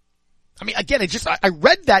 I mean, again, I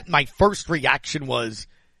read that, my first reaction was,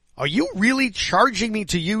 are you really charging me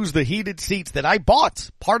to use the heated seats that I bought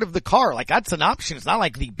part of the car? Like, that's an option. It's not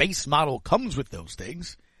like the base model comes with those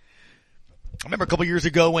things. I remember a couple years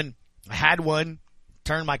ago when I had one,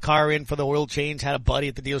 turned my car in for the oil change, had a buddy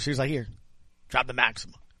at the dealership. He was like, here, drop the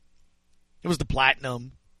Maxima. It was the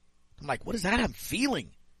Platinum. I'm like, what is that I'm feeling?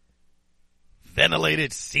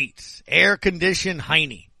 Ventilated seats, air-conditioned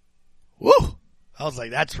Heine. Woo! I was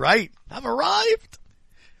like, that's right. I've arrived.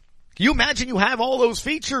 Can you imagine you have all those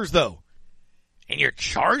features, though, and you're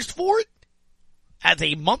charged for it as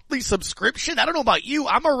a monthly subscription? I don't know about you.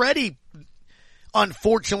 I'm already,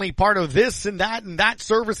 unfortunately, part of this and that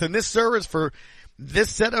service and this service for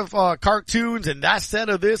this set of cartoons and that set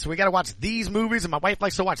of this. We got to watch these movies, and my wife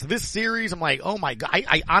likes to watch this series. I'm like, oh my God.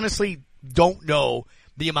 I honestly don't know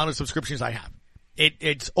the amount of subscriptions I have.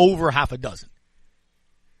 It's over half a dozen.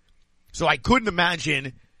 So I couldn't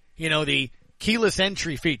imagine, the keyless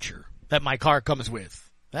entry feature that my car comes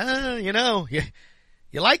with. You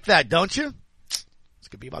like that, don't you? It's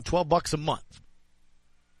going to be about $12 a month.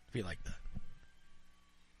 If you like that.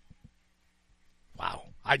 Wow.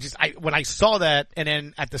 When I saw that, and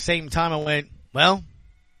then at the same time I went, well,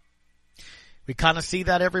 we kind of see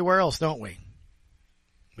that everywhere else, don't we?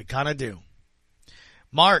 We kind of do.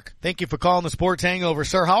 Mark, thank you for calling the Sports Hangover.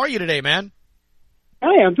 Sir, how are you today, man?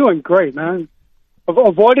 Hey, I'm doing great, man. I've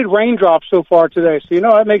avoided raindrops so far today, so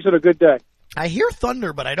that makes it a good day. I hear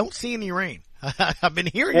thunder, but I don't see any rain. I've been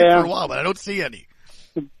hearing it for a while, but I don't see any.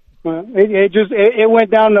 It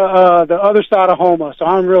went down to the other side of Houma, so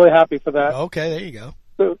I'm really happy for that. Okay, there you go.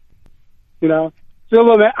 So, we don't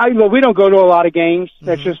go to a lot of games.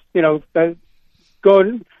 That's just, when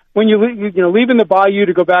you leaving the bayou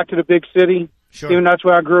to go back to the big city. Sure. Even that's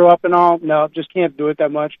where I grew up and all. No, just can't do it that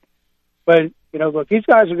much. But look, these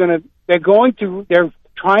guys they're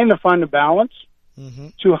trying to find a balance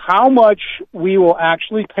to how much we will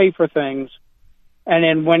actually pay for things, and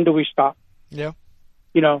then when do we stop? Yeah.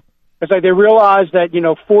 It's like they realize that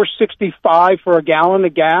 $4.65 for a gallon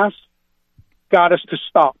of gas got us to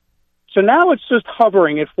stop. So now it's just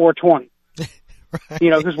hovering at $4.20. Right.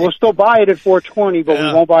 Because we'll still buy it at $4.20, but we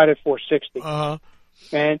won't buy it at $4.60. Uh-huh.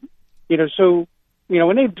 And so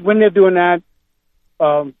when they're doing that,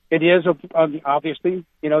 it is obviously,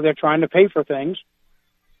 they're trying to pay for things.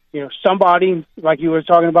 Somebody, like you were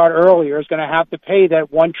talking about earlier, is going to have to pay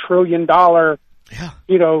that $1 trillion, deal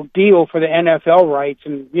for the NFL rights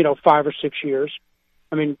in, 5 or 6 years.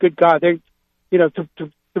 I mean, good God, to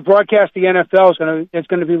broadcast the NFL is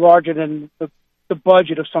going to be larger than the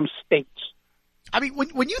budget of some states. I mean,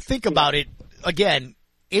 when you think about it, again,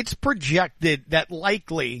 it's projected that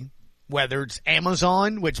likely, whether it's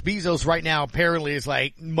Amazon, which Bezos right now apparently is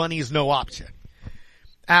like, money's no option.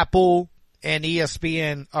 Apple and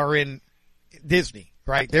ESPN are in Disney,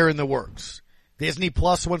 right? They're in the works. Disney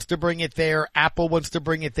Plus wants to bring it there. Apple wants to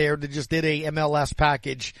bring it there. They just did a MLS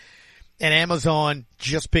package. And Amazon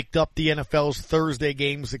just picked up the NFL's Thursday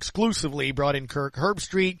games exclusively, brought in Kirk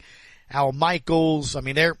Herbstreit, Al Michaels. I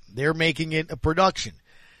mean, they're making it a production.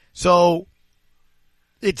 So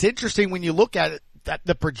it's interesting when you look at it that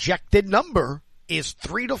the projected number is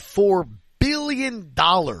 $3 to $4 billion.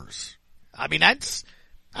 I mean, that's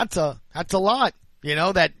a lot,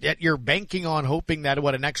 that you're banking on, hoping that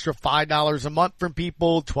an extra $5 a month from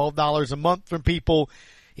people, $12 a month from people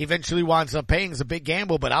eventually winds up paying. Is a big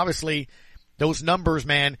gamble, but obviously those numbers,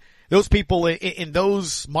 man, those people in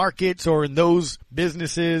those markets or in those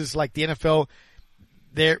businesses like the NFL,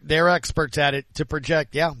 they're experts at it to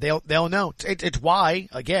project. Yeah, they'll know. It's why,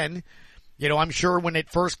 again, I'm sure when it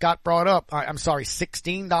first got brought up,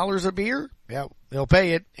 $16 a beer. Yeah, they'll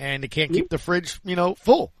pay it, and they can't keep the fridge,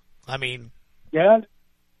 full. I mean, yeah.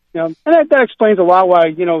 And that explains a lot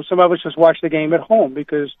why, some of us just watch the game at home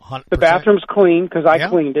because 100%. The bathroom's clean because I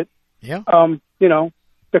cleaned it. Yeah.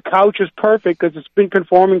 The couch is perfect because it's been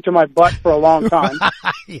conforming to my butt for a long time.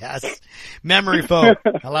 Yes. Memory foam.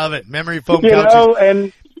 I love it. Memory foam couches.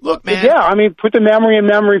 And look, man. Yeah, I mean, put the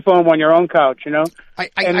memory foam on your own couch, I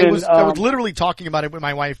was literally talking about it with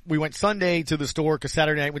my wife. We went Sunday to the store because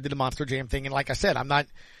Saturday night we did the Monster Jam thing. And like I said, I'm not,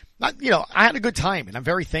 I had a good time and I'm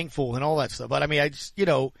very thankful and all that stuff. But I mean,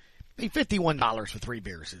 $51 for 3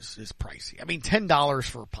 beers is pricey. I mean, $10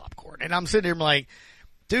 for popcorn. And I'm sitting there like,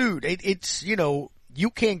 dude, it's, you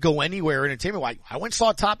can't go anywhere entertainment. I went and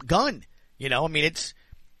saw Top Gun. I mean, it's,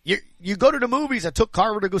 you go to the movies. I took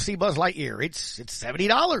Carver to go see Buzz Lightyear. It's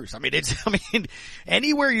 $70. I mean,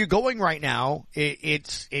 anywhere you're going right now,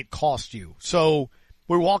 it costs you. So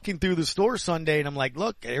we're walking through the store Sunday and I'm like,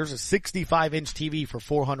 look, there's a 65-inch TV for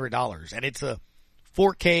 $400 and it's a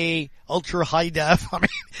 4K ultra high def. I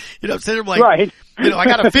mean, I'm like, right. I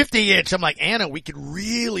got a 50-inch. I'm like, Anna, we could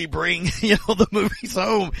really bring, the movies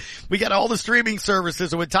home. We got all the streaming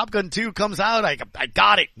services. And when Top Gun 2 comes out, I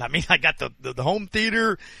got it. I mean, I got the home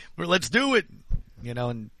theater. Let's do it.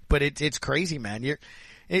 But it's crazy, man.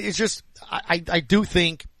 It's just, I do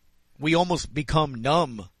think we almost become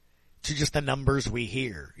numb to just the numbers we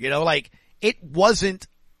hear. It wasn't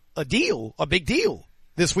a big deal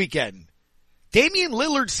this weekend. Damian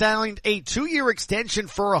Lillard signed a 2-year extension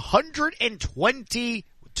for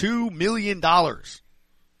 $122 million.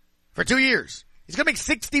 For 2 years. He's gonna make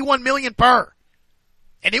 $61 million per.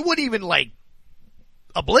 And it wasn't even like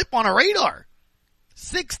a blip on a radar.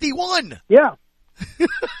 61. Yeah.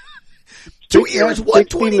 2 years,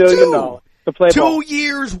 122. 2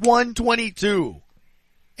 years, 122.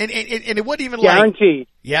 And it wasn't even guaranteed.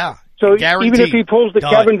 Yeah. So guaranteed. Even if he pulls the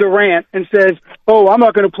Done. Kevin Durant and says, I'm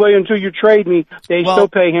not going to play until you trade me, they still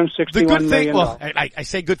pay him $61 million. Well, I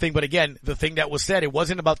say good thing, but again, the thing that was said, it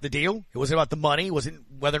wasn't about the deal. It wasn't about the money. It wasn't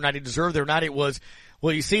whether or not he deserved it or not. It was,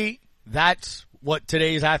 well, you see, that's what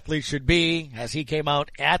today's athlete should be, as he came out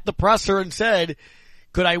at the presser and said,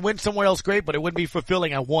 could I win somewhere else? Great, but it wouldn't be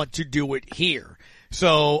fulfilling. I want to do it here.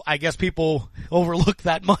 So I guess people overlooked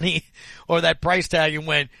that money or that price tag and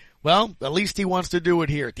went, well, at least he wants to do it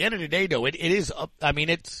here. At the end of the day, though, it is up. I mean,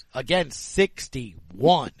 it's again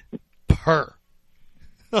 61 per.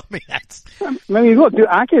 I mean, that's. I mean, look, dude,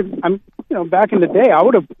 back in the day, I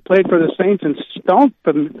would have played for the Saints and stomped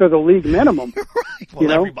for the league minimum. Right.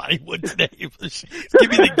 Well, everybody would today. Give me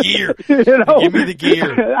the gear. Give me the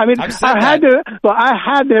gear. I mean, I had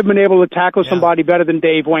to have been able to tackle somebody better than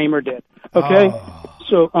Dave Waymer did. Okay,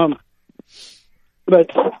 so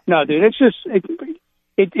but no, dude, it's just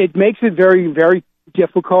it makes it very, very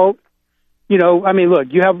difficult. I mean, look,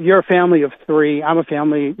 you're a family of 3. I'm a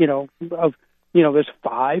family, of there's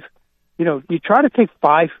 5. You try to take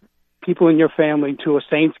 5 people in your family to a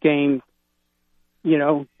Saints game,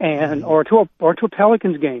 or to a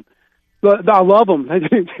Pelicans game. But I love them. I'm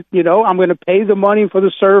going to pay the money for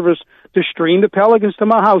the service to stream the Pelicans to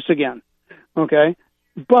my house again. Okay,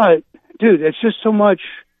 but dude, it's just so much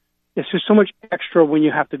extra when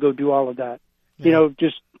you have to go do all of that.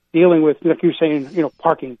 Just dealing with, like you're saying,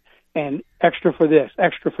 parking. and extra for this,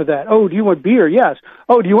 extra for that. Oh, do you want beer? Yes.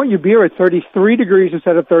 Oh, do you want your beer at 33 degrees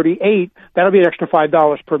instead of 38? That'll be an extra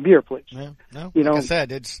 $5 per beer, please. No, you like know, I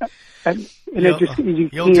said, it's you'll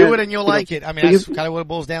do it and you'll like it. I mean, that's kind of what it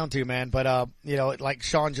boils down to, man. But like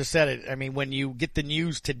Sean just said it. I mean, when you get the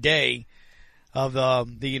news today of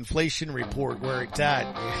the inflation report where it's at,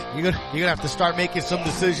 you're gonna have to start making some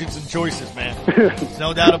decisions and choices, man. There's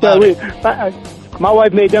no doubt about it. My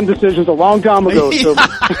wife made them decisions a long time ago. So.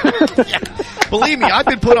 Yeah. Believe me, I've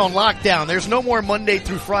been put on lockdown. There's no more Monday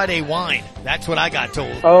through Friday wine. That's what I got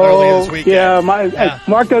told earlier this weekend. Yeah,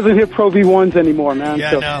 Mark doesn't hit Pro V1s anymore, man.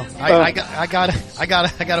 Yeah, so, no. I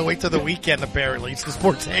gotta wait till the weekend. Apparently, it's the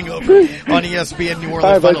Sports Hangover on ESPN New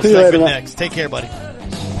Orleans. Right, final segment next. Take care, buddy.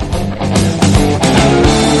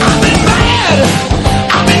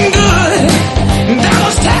 I've been good.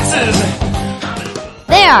 Dallas, Texas.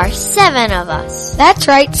 There are 7 of us. That's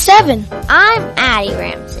right, 7. I'm Addie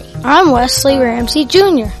Ramsey. I'm Wesley Ramsey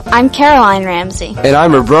Jr. I'm Caroline Ramsey. And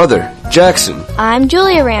I'm her brother, Jackson. I'm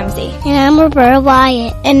Julia Ramsey. And I'm her brother,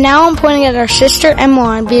 Wyatt. And now I'm pointing at our sister,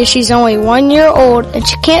 Emmeline, because she's only 1 year old and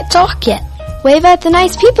she can't talk yet. Wave at the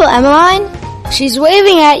nice people, Emmeline. She's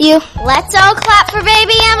waving at you. Let's all clap for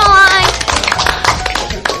baby Emmeline.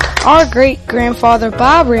 Our great-grandfather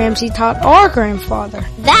Bob Ramsey taught our grandfather.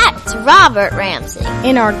 That's Robert Ramsey.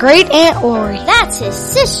 And our great-aunt Lori. That's his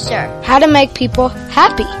sister. How to make people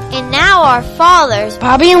happy. And now our fathers,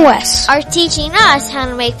 Bobby and Wes, are teaching us how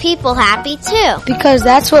to make people happy too. Because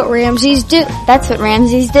that's what Ramseys do. That's what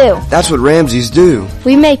Ramseys do. That's what Ramseys do.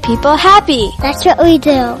 We make people happy. That's what we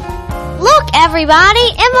do. Look,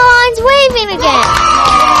 everybody, Emmeline's waving again.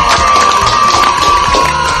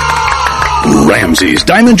 Ramsey's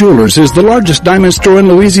Diamond Jewelers is the largest diamond store in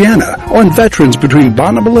Louisiana on Veterans between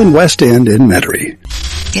Bonneville and West End in Metairie.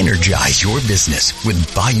 Energize your business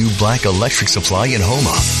with Bayou Black Electric Supply in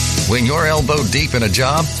Houma. When you're elbow deep in a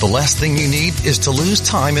job, the last thing you need is to lose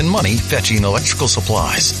time and money fetching electrical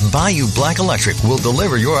supplies. Bayou Black Electric will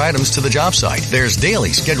deliver your items to the job site. There's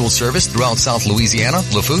daily scheduled service throughout South Louisiana,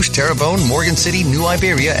 Lafourche, Terrebonne, Morgan City, New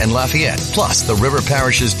Iberia, and Lafayette, plus the river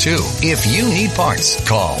parishes too. If you need parts,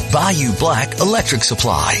 call Bayou Black Electric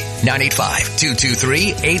Supply.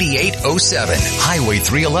 985-223-8807, Highway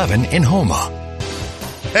 311 in Houma.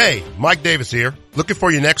 Hey, Mike Davis here. Looking for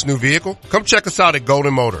your next new vehicle? Come check us out at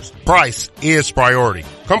Golden Motors. Price is priority.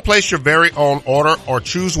 Come place your very own order or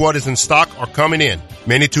choose what is in stock or coming in.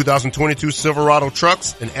 Many 2022 Silverado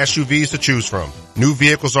trucks and SUVs to choose from. New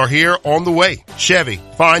vehicles are here on the way. Chevy,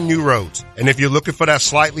 find new roads. And if you're looking for that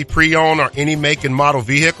slightly pre-owned or any make and model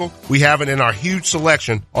vehicle, we have it in our huge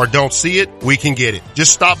selection, or don't see it, we can get it.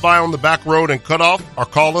 Just stop by on the back road and cut off or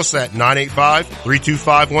call us at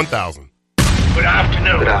 985-325-1000. Good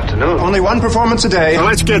afternoon. Good afternoon. Only one performance a day. So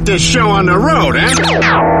let's get this show on the road, eh?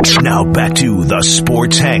 Now back to the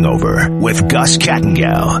Sports Hangover with Gus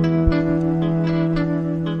Kattengell.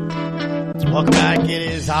 Welcome back. It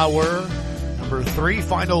is our number 3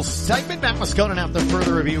 final segment. Matt Moscona, after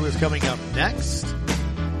further review, is coming up next.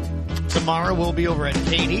 Tomorrow we'll be over at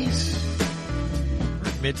Katie's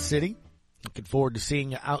Mid-City. Looking forward to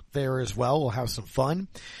seeing you out there as well. We'll have some fun.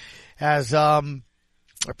 As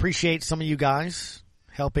appreciate some of you guys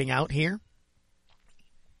helping out here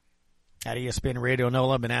at ESPN Radio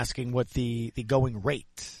NOLA. I've been asking what the going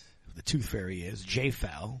rate of the Tooth Fairy is.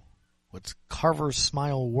 JFAL, what's Carver's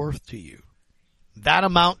smile worth to you? That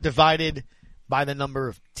amount divided by the number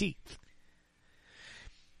of teeth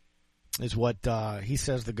is what he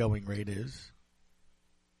says the going rate is.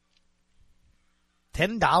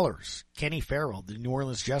 $10. Kenny Farrell, the New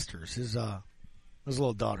Orleans Jesters, his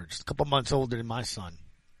little daughter, just a couple months older than my son.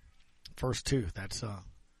 First tooth. That's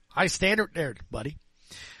high standard there, buddy.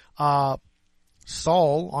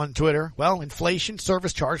 Saul on Twitter. Well, inflation,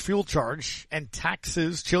 service charge, fuel charge, and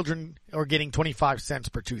taxes. Children are getting 25 cents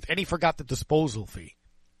per tooth. And he forgot the disposal fee.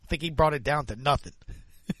 I think he brought it down to nothing.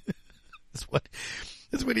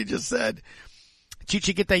 That's what he just said.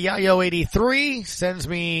 Chichikita Yayo 83 sends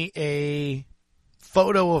me a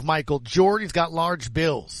photo of Michael Jordan. He's got large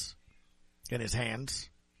bills in his hands.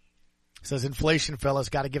 Says inflation, fellas,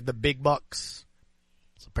 got to give the big bucks.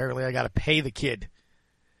 So apparently I got to pay the kid.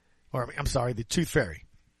 Or, I'm sorry, the Tooth Fairy.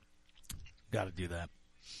 Got to do that.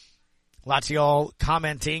 Lots of y'all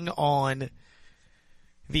commenting on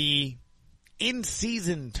the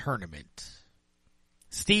in-season tournament.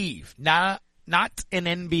 Steve, not an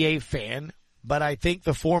NBA fan, but I think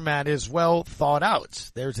the format is well thought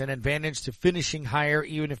out. There's an advantage to finishing higher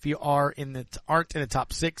even if you aren't in the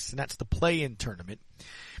top 6, and that's the play-in tournament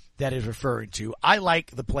that is referring to. I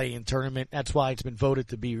like the play-in tournament. That's why it's been voted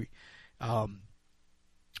to be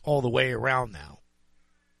all the way around now.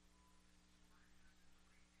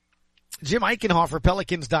 Jim Eichenhofer,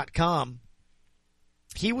 Pelicans.com,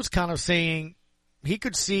 he was kind of saying he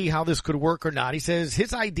could see how this could work or not. He says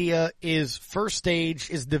his idea is first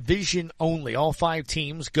stage is division only. All 5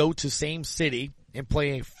 teams go to same city and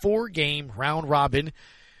play a 4-game round robin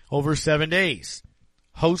over 7 days.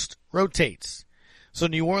 Host rotates. So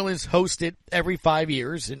New Orleans hosts it every 5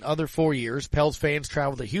 years. In other 4 years, Pels fans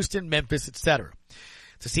travel to Houston, Memphis, etc.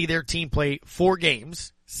 to see their team play 4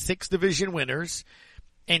 games, 6 division winners,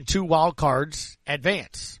 and 2 wild cards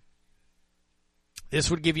advance. This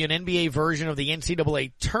would give you an NBA version of the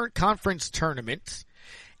NCAA conference tournament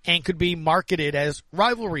and could be marketed as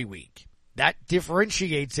rivalry week. That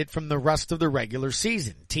differentiates it from the rest of the regular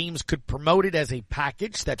season. Teams could promote it as a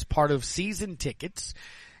package that's part of season tickets.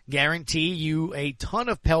 Guarantee you a ton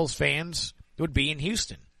of Pels fans would be in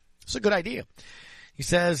Houston. It's a good idea. He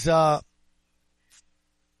says, one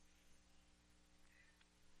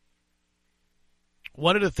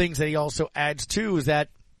of the things that he also adds too is that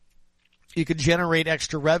you could generate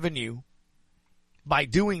extra revenue by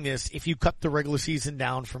doing this if you cut the regular season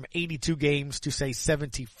down from 82 games to, say,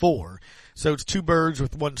 74. So it's 2 birds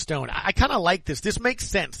with 1 stone. I kind of like this. This makes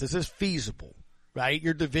sense. This is feasible, right?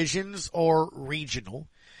 Your divisions are regional.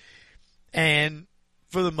 And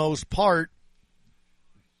for the most part,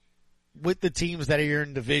 with the teams that are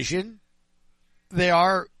in division, they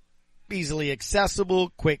are easily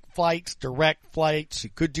accessible, quick flights, direct flights.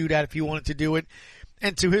 You could do that if you wanted to do it.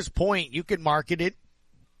 And to his point, you can market it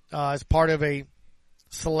as part of a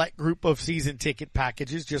select group of season ticket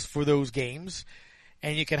packages just for those games.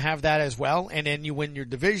 And you can have that as well. And then you win your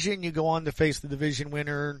division. You go on to face the division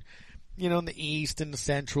winner, you know, in the East and the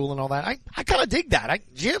Central and all that. I kind of dig that.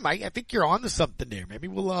 Jim, I think you're on to something there. Maybe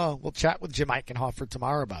we'll chat with Jim Eichenhofer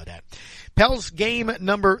tomorrow about that. Pels game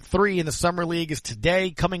number 3 in the Summer League is today,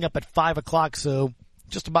 coming up at 5 o'clock. So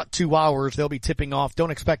just about 2 hours. They'll be tipping off. Don't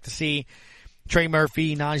expect to see Trey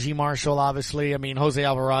Murphy, Najee Marshall, obviously. I mean, Jose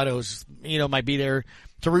Alvarado's, might be there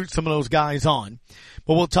to root some of those guys on.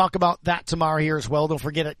 But we'll talk about that tomorrow here as well. Don't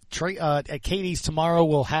forget at Katie's tomorrow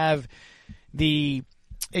we'll have the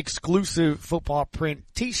exclusive football print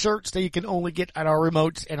t-shirts that you can only get at our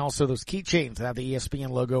remotes, and also those keychains that have the ESPN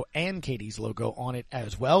logo and Katie's logo on it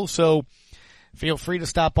as well. So feel free to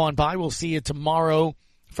stop on by. We'll see you tomorrow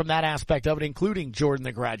from that aspect of it, including Jordan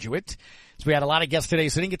the Graduate. So we had a lot of guests today,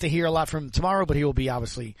 so didn't get to hear a lot from him tomorrow, but he will be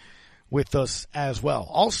obviously with us as well.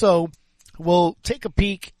 Also, we'll take a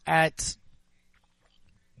peek at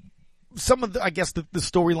some of the, the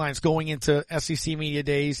storylines going into SEC Media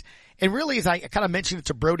Days. And really, as I kind of mentioned it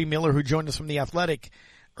to Brody Miller, who joined us from The Athletic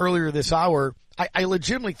earlier this hour, I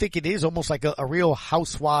legitimately think it is almost like a real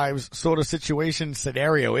Housewives sort of situation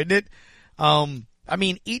scenario, isn't it? I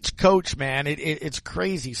mean, each coach, man, it's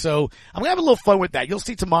crazy. So I'm going to have a little fun with that. You'll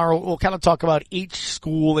see tomorrow. We'll kind of talk about each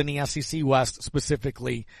school in the SEC West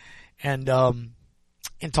specifically and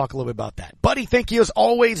talk a little bit about that. Buddy, thank you as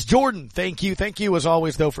always. Jordan, thank you. Thank you as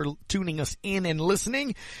always, though, for tuning us in and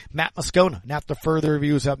listening. Matt Moscona, and after further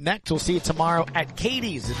reviews up next, we'll see you tomorrow at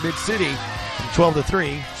Katie's in Mid-City from 12 to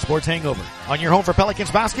 3, Sports Hangover. On your home for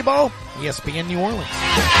Pelicans basketball, ESPN New Orleans.